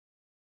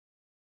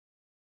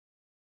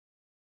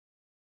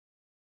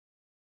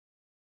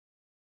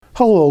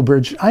Hello, Old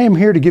Bridge. I am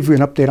here to give you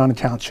an update on the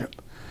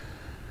township.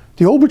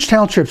 The Old Bridge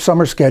Township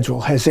summer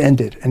schedule has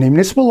ended and the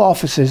municipal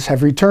offices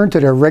have returned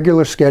to their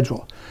regular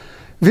schedule.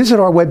 Visit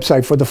our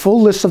website for the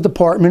full list of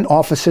department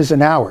offices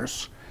and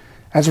hours.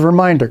 As a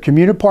reminder,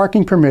 commuter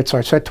parking permits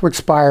are set to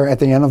expire at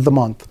the end of the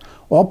month.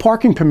 All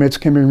parking permits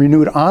can be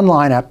renewed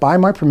online at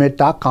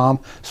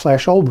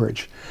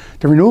buymypermit.com/oldbridge.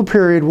 The renewal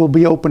period will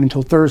be open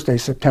until Thursday,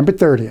 September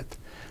 30th.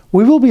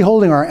 We will be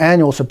holding our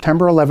annual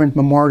September 11th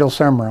memorial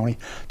ceremony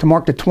to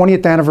mark the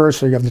 20th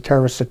anniversary of the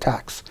terrorist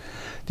attacks.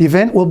 The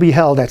event will be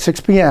held at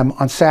 6 p.m.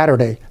 on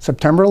Saturday,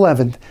 September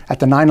 11th at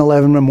the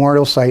 9/11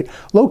 Memorial Site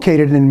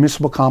located in the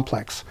municipal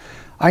complex.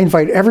 I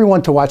invite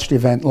everyone to watch the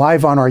event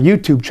live on our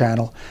YouTube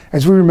channel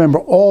as we remember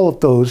all of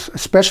those,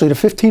 especially the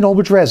 15 Old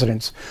Bridge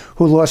residents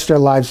who lost their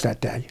lives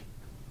that day.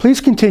 Please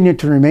continue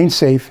to remain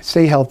safe,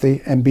 stay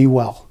healthy, and be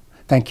well.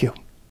 Thank you.